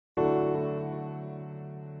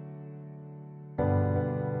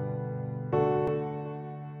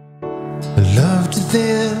I loved you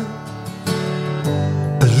then,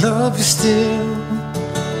 I love you still.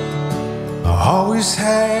 I always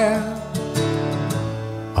have,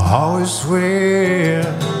 I always will.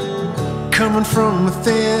 Coming from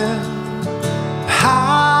within,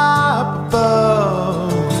 high up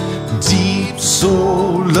above. Deep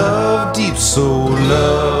soul love, deep soul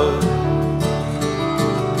love.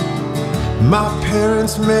 My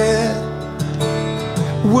parents met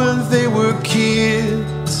when they were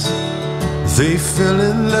kids. They fell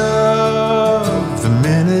in love the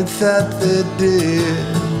minute that they did.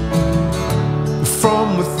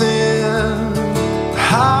 From within,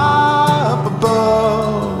 high up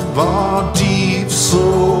above, our deep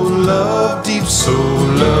soul love, deep soul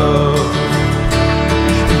love,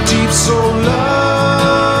 deep soul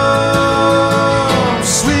love,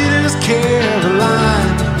 sweet as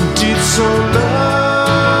Caroline, deep soul love,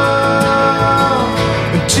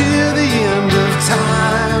 until the end of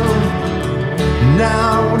time,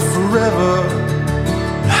 now and forever,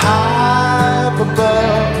 high up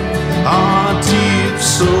above, our deep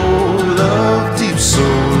soul love, deep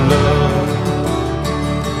soul love.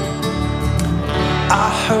 I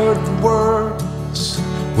heard the words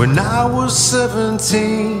when I was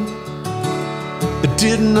 17. I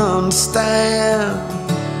didn't understand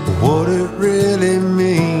what it really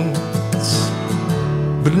means,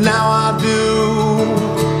 but now I do.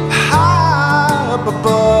 High up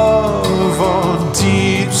above, our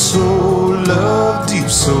deep soul love, deep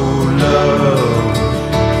soul love,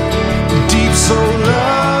 deep soul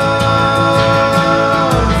love,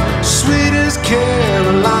 sweet as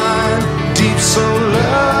Caroline, deep soul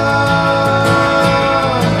love,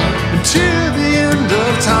 until the end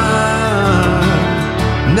of time,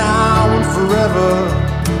 now and forever,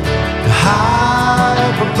 high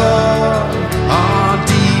up above, our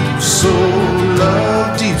deep soul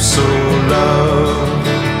love, deep soul love,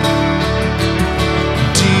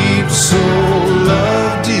 deep soul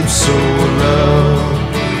love, deep soul love,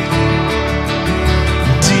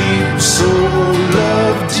 deep soul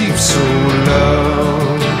love, deep soul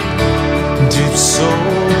love, deep soul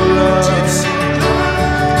love,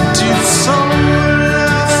 deep soul love,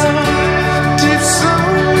 deep soul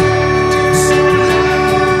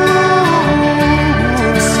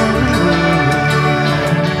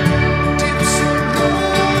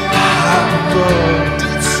high above,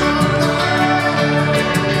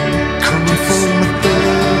 coming from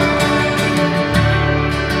within,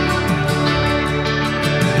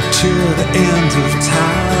 till the end of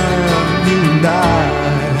time, you and I.